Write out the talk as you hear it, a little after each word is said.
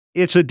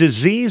It's a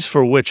disease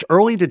for which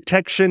early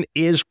detection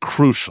is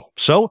crucial.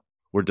 So,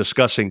 we're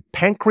discussing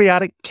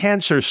pancreatic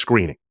cancer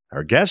screening.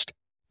 Our guest,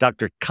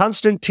 Dr.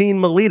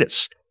 Konstantin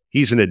Miletus.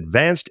 He's an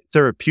advanced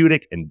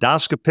therapeutic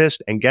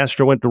endoscopist and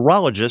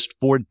gastroenterologist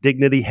for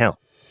Dignity Health.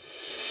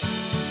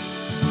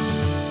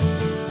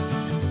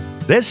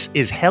 This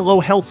is Hello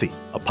Healthy,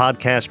 a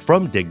podcast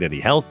from Dignity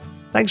Health.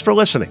 Thanks for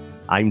listening.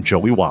 I'm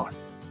Joey Waller.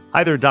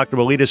 Hi there, Dr.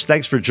 Miletus.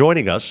 Thanks for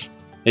joining us.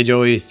 Hey,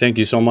 Joey. Thank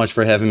you so much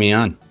for having me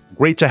on.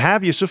 Great to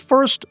have you. So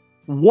first,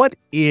 what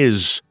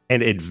is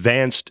an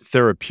advanced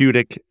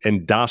therapeutic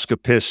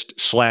endoscopist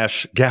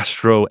slash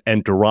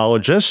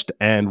gastroenterologist,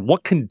 and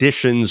what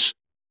conditions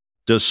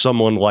does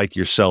someone like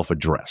yourself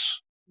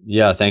address?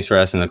 Yeah, thanks for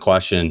asking the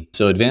question.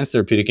 So advanced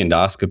therapeutic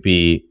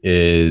endoscopy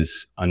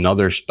is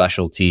another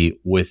specialty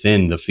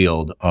within the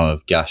field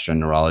of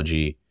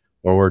gastroenterology,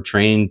 where we're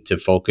trained to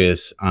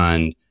focus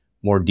on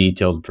more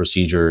detailed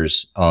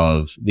procedures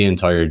of the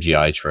entire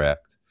GI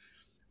tract.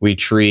 We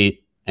treat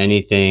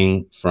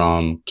anything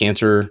from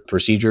cancer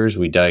procedures.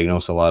 We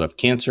diagnose a lot of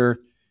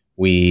cancer.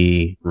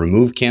 We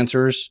remove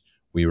cancers.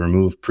 We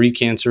remove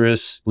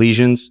precancerous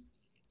lesions.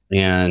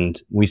 And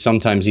we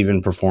sometimes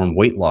even perform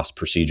weight loss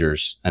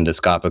procedures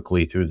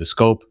endoscopically through the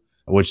scope,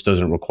 which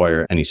doesn't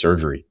require any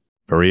surgery.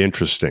 Very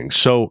interesting.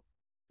 So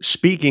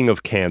speaking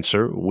of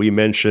cancer, we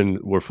mentioned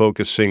we're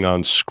focusing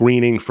on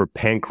screening for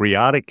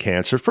pancreatic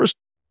cancer. First,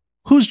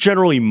 who's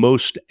generally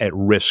most at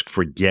risk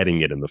for getting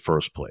it in the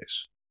first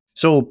place?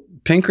 So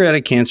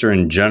pancreatic cancer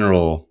in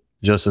general,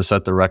 just to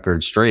set the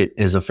record straight,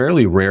 is a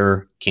fairly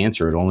rare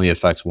cancer. It only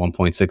affects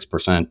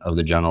 1.6% of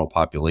the general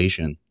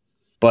population.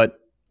 But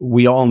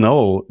we all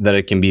know that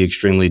it can be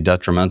extremely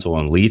detrimental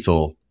and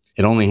lethal.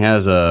 It only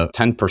has a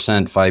 10%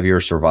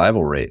 5-year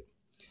survival rate.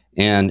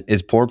 And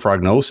its poor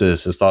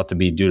prognosis is thought to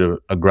be due to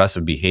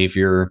aggressive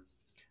behavior,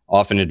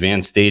 often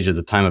advanced stage at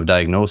the time of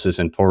diagnosis,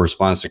 and poor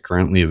response to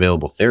currently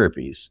available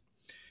therapies.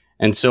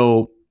 And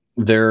so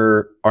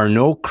there are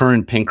no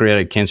current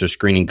pancreatic cancer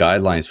screening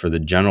guidelines for the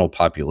general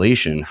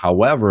population.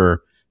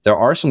 However, there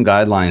are some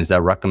guidelines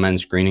that recommend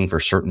screening for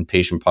certain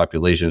patient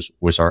populations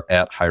which are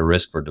at high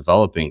risk for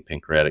developing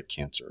pancreatic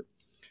cancer.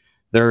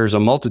 There's a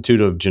multitude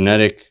of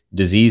genetic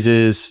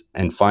diseases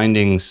and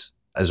findings,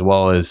 as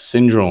well as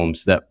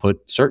syndromes, that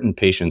put certain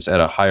patients at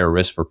a higher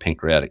risk for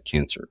pancreatic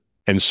cancer.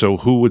 And so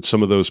who would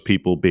some of those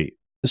people be?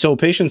 So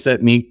patients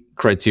that meet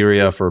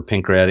criteria for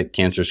pancreatic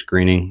cancer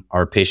screening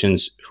are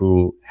patients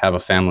who have a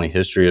family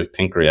history of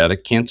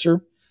pancreatic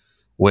cancer,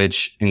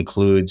 which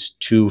includes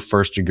 2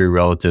 first-degree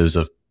relatives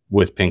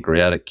with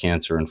pancreatic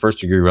cancer. And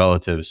first-degree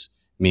relatives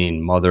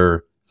mean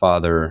mother,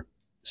 father,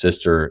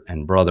 sister,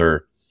 and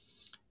brother.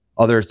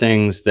 Other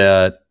things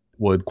that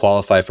would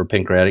qualify for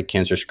pancreatic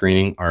cancer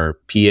screening are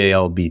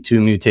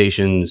PALB2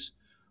 mutations,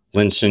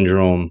 Lynch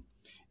syndrome,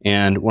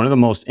 and one of the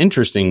most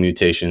interesting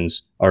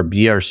mutations are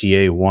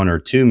BRCA1 or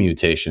 2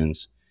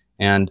 mutations.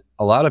 And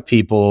a lot of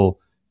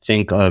people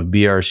think of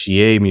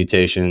BRCA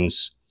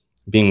mutations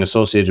being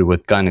associated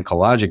with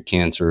gynecologic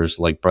cancers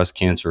like breast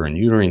cancer and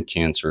uterine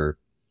cancer.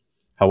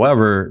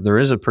 However, there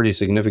is a pretty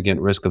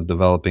significant risk of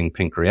developing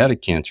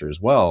pancreatic cancer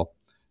as well.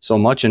 So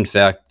much, in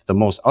fact, the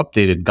most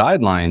updated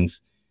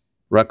guidelines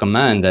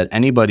recommend that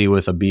anybody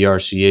with a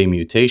BRCA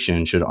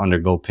mutation should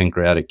undergo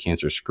pancreatic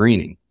cancer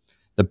screening.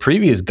 The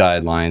previous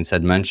guidelines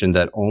had mentioned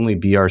that only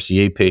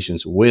BRCA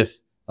patients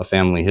with a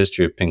family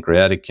history of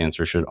pancreatic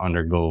cancer should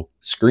undergo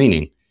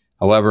screening.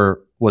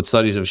 However, what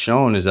studies have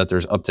shown is that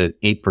there's up to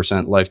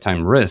 8%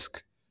 lifetime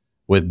risk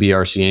with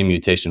BRCA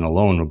mutation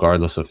alone,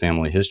 regardless of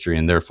family history,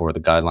 and therefore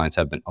the guidelines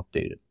have been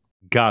updated.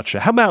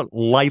 Gotcha. How about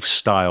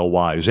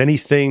lifestyle-wise?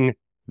 Anything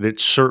that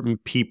certain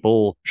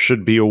people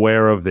should be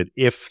aware of that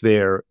if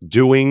they're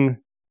doing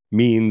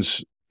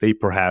means they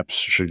perhaps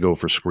should go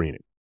for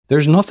screening?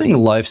 There's nothing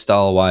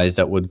lifestyle-wise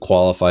that would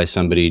qualify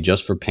somebody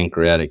just for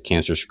pancreatic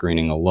cancer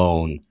screening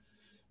alone.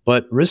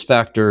 But risk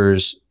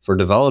factors for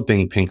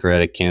developing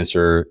pancreatic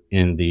cancer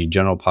in the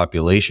general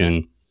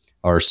population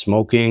are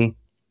smoking,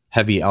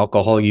 heavy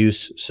alcohol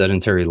use,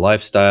 sedentary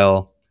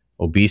lifestyle,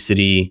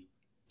 obesity,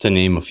 to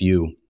name a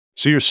few.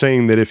 So you're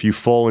saying that if you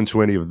fall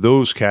into any of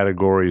those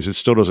categories, it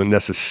still doesn't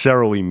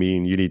necessarily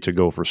mean you need to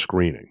go for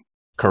screening?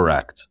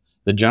 Correct.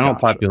 The general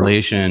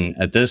population,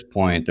 at this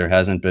point, there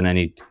hasn't been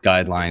any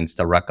guidelines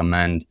to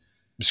recommend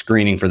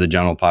screening for the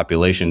general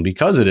population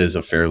because it is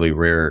a fairly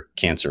rare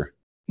cancer.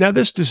 Now,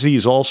 this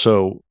disease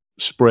also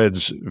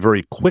spreads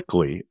very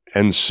quickly.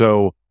 And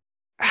so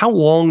how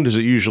long does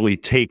it usually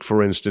take,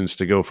 for instance,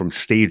 to go from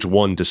stage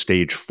 1 to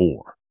stage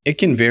 4? It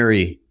can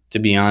vary, to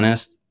be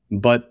honest.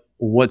 But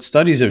what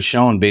studies have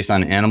shown based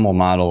on animal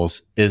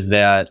models is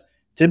that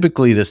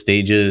typically the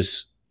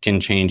stages can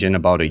change in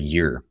about a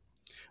year,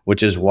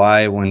 which is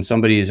why when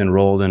somebody is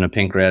enrolled in a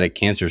pancreatic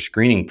cancer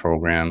screening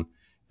program,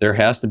 there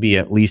has to be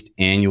at least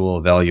annual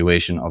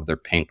evaluation of their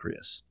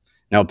pancreas.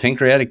 Now,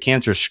 pancreatic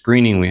cancer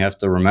screening, we have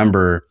to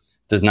remember,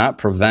 does not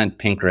prevent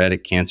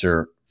pancreatic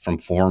cancer from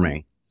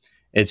forming.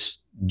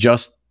 It's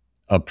just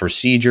a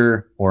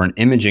procedure or an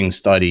imaging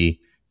study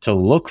to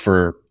look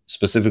for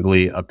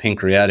specifically a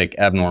pancreatic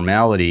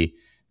abnormality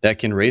that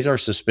can raise our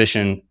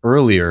suspicion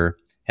earlier,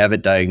 have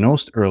it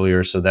diagnosed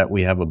earlier so that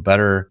we have a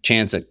better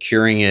chance at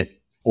curing it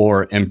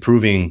or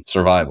improving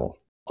survival.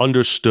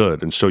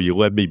 Understood. And so you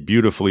led me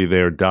beautifully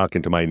there, Doc,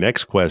 into my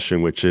next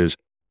question, which is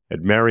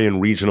at Marion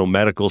Regional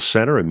Medical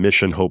Center and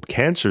Mission Hope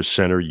Cancer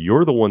Center,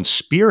 you're the one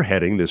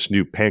spearheading this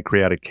new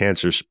pancreatic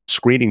cancer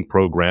screening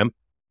program,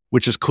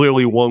 which is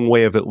clearly one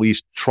way of at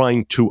least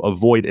trying to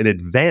avoid an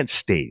advanced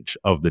stage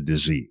of the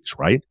disease,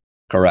 right?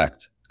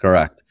 Correct.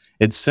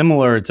 It's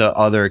similar to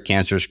other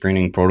cancer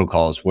screening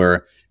protocols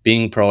where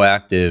being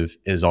proactive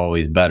is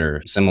always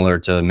better, similar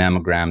to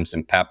mammograms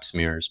and pap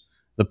smears.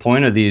 The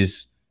point of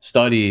these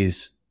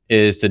studies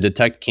is to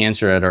detect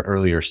cancer at an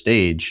earlier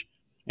stage.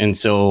 And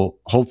so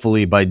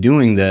hopefully by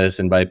doing this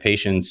and by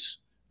patients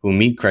who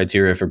meet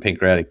criteria for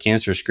pancreatic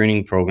cancer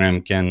screening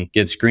program can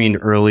get screened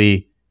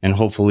early and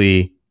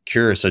hopefully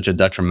cure such a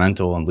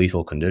detrimental and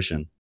lethal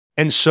condition.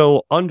 And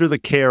so under the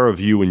care of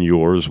you and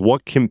yours,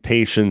 what can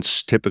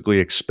patients typically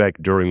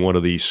expect during one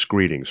of these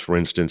screenings? For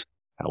instance,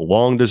 how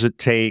long does it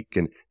take,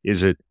 and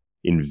is it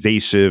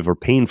invasive or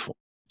painful?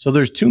 So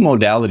there's two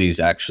modalities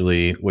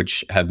actually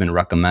which have been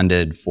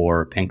recommended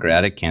for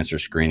pancreatic cancer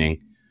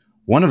screening.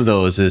 One of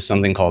those is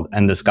something called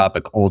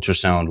endoscopic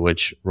ultrasound,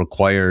 which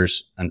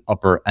requires an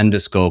upper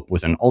endoscope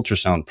with an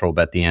ultrasound probe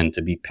at the end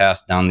to be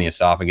passed down the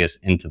esophagus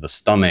into the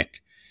stomach.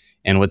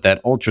 And with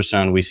that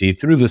ultrasound, we see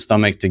through the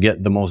stomach to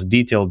get the most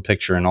detailed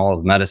picture in all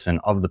of medicine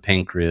of the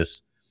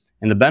pancreas.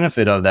 And the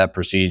benefit of that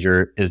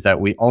procedure is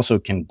that we also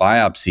can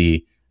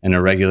biopsy an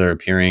irregular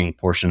appearing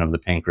portion of the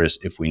pancreas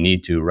if we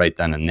need to right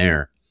then and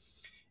there.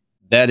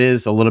 That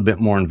is a little bit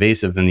more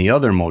invasive than the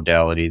other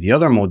modality. The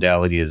other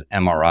modality is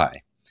MRI.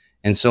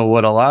 And so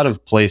what a lot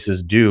of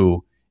places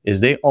do is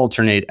they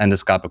alternate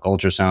endoscopic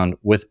ultrasound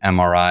with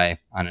MRI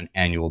on an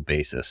annual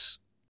basis.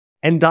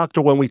 And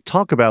doctor, when we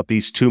talk about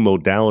these two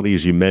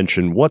modalities you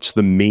mentioned, what's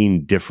the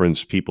main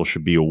difference people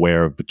should be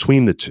aware of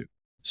between the two?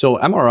 So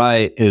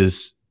MRI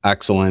is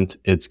excellent.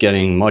 It's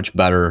getting much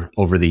better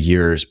over the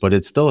years, but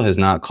it still has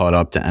not caught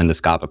up to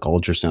endoscopic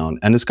ultrasound.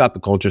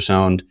 Endoscopic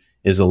ultrasound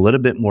is a little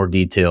bit more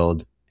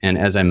detailed. And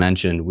as I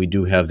mentioned, we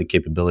do have the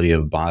capability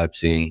of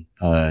biopsying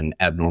an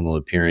abnormal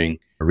appearing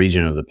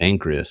region of the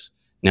pancreas.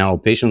 Now,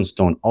 patients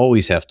don't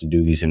always have to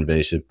do these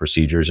invasive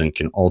procedures and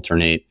can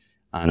alternate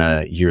on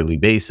a yearly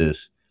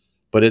basis.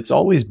 But it's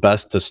always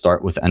best to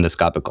start with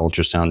endoscopic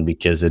ultrasound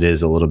because it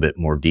is a little bit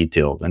more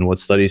detailed. And what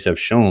studies have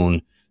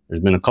shown, there's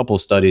been a couple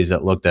studies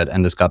that looked at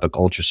endoscopic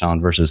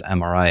ultrasound versus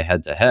MRI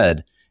head to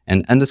head.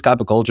 And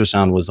endoscopic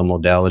ultrasound was a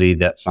modality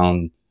that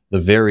found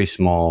the very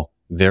small,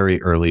 very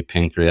early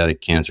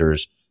pancreatic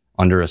cancers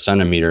under a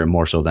centimeter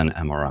more so than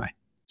MRI.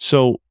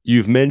 So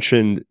you've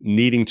mentioned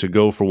needing to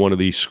go for one of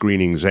these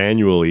screenings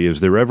annually. Is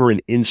there ever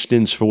an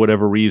instance for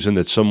whatever reason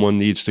that someone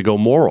needs to go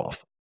more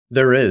often?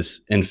 There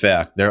is, in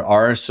fact. There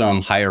are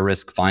some higher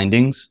risk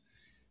findings.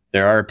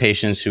 There are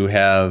patients who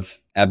have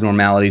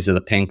abnormalities of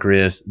the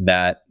pancreas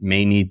that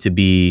may need to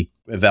be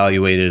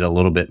evaluated a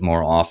little bit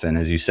more often,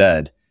 as you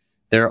said.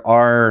 There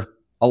are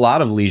a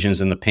lot of lesions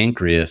in the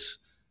pancreas,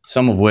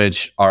 some of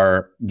which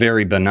are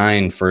very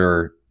benign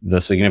for the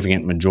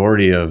significant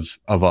majority of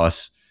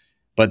us.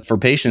 But for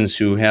patients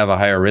who have a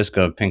higher risk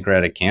of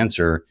pancreatic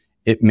cancer,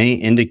 it may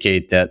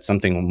indicate that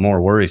something more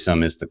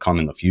worrisome is to come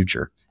in the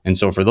future. And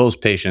so for those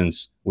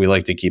patients, we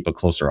like to keep a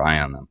closer eye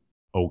on them.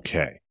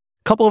 Okay.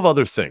 Couple of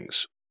other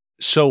things.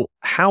 So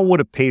how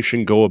would a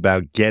patient go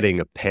about getting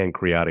a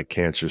pancreatic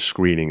cancer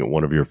screening at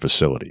one of your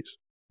facilities?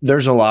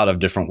 There's a lot of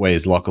different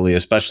ways, luckily,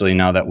 especially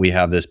now that we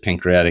have this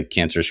pancreatic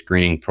cancer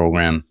screening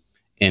program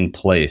in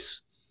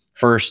place.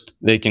 First,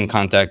 they can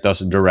contact us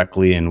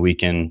directly and we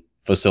can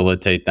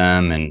facilitate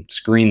them and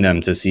screen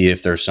them to see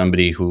if there's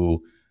somebody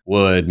who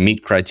would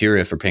meet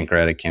criteria for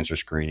pancreatic cancer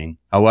screening.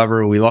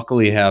 However, we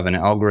luckily have an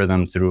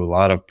algorithm through a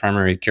lot of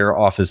primary care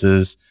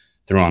offices,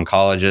 through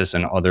oncologists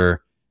and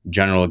other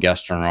general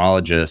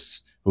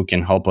gastroenterologists who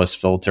can help us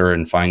filter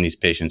and find these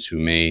patients who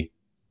may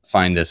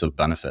find this of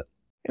benefit.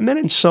 And then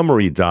in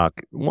summary,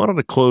 Doc, wanted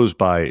to close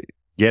by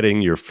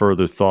getting your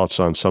further thoughts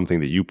on something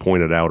that you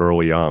pointed out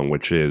early on,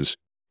 which is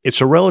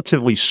it's a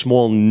relatively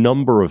small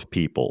number of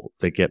people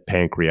that get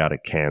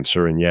pancreatic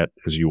cancer. And yet,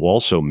 as you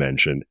also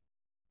mentioned,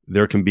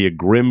 there can be a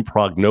grim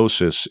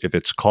prognosis if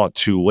it's caught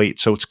too late.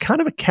 So it's kind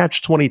of a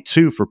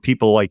catch-22 for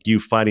people like you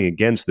fighting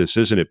against this,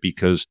 isn't it?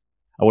 Because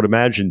I would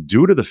imagine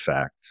due to the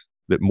fact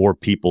that more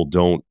people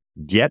don't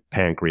get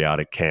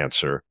pancreatic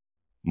cancer,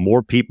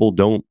 more people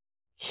don't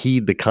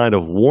heed the kind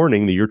of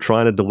warning that you're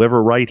trying to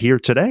deliver right here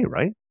today,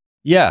 right?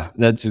 Yeah,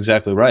 that's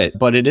exactly right.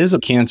 But it is a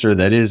cancer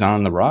that is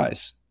on the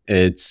rise.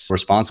 It's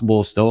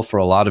responsible still for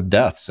a lot of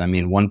deaths. I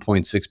mean,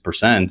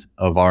 1.6%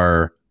 of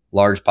our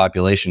large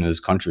population in this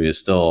country is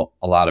still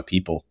a lot of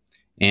people.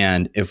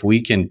 And if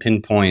we can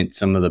pinpoint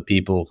some of the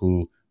people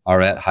who are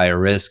at higher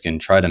risk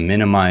and try to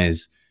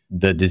minimize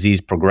the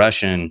disease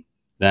progression,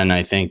 then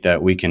I think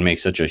that we can make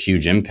such a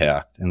huge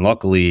impact. And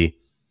luckily,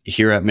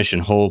 here at Mission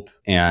Hope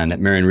and at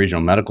Marion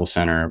Regional Medical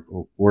Center,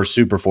 we're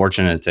super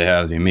fortunate to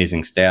have the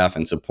amazing staff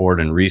and support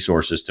and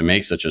resources to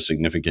make such a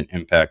significant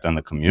impact on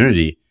the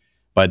community.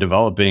 by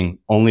developing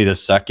only the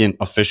second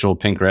official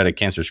pancreatic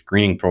cancer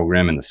screening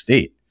program in the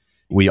state.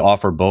 We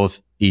offer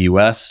both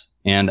EUS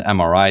and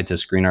MRI to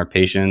screen our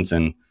patients.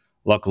 And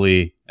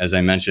luckily, as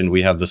I mentioned,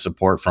 we have the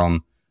support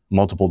from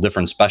multiple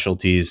different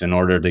specialties in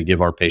order to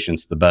give our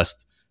patients the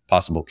best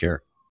possible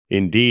care.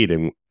 Indeed.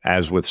 And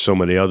as with so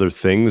many other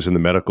things in the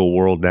medical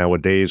world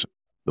nowadays,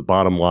 the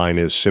bottom line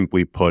is,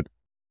 simply put,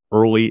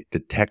 early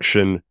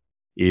detection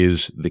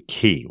is the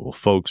key. Well,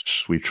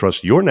 folks, we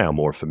trust you're now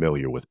more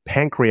familiar with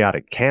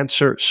pancreatic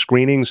cancer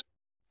screenings.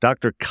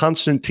 Dr.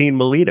 Constantine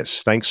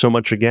Miletus, thanks so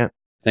much again.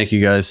 Thank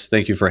you, guys.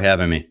 Thank you for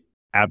having me.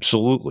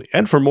 Absolutely.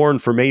 And for more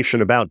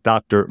information about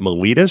Dr.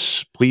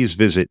 Miletus, please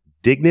visit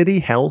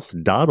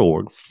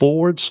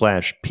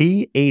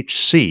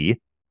dignityhealth.org/PHC,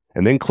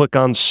 and then click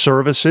on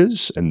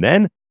Services, and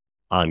then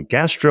on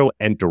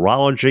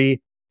Gastroenterology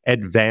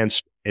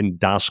Advanced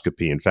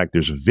Endoscopy. In fact,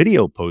 there's a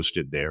video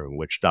posted there in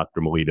which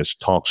Dr. Miletus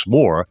talks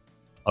more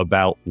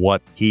about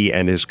what he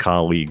and his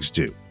colleagues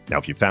do. Now,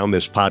 if you found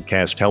this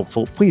podcast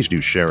helpful, please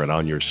do share it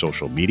on your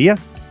social media.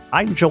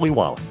 I'm Joey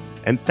Wallach,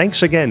 and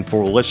thanks again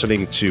for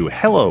listening to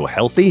Hello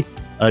Healthy,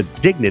 a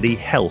Dignity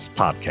Health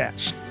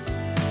podcast.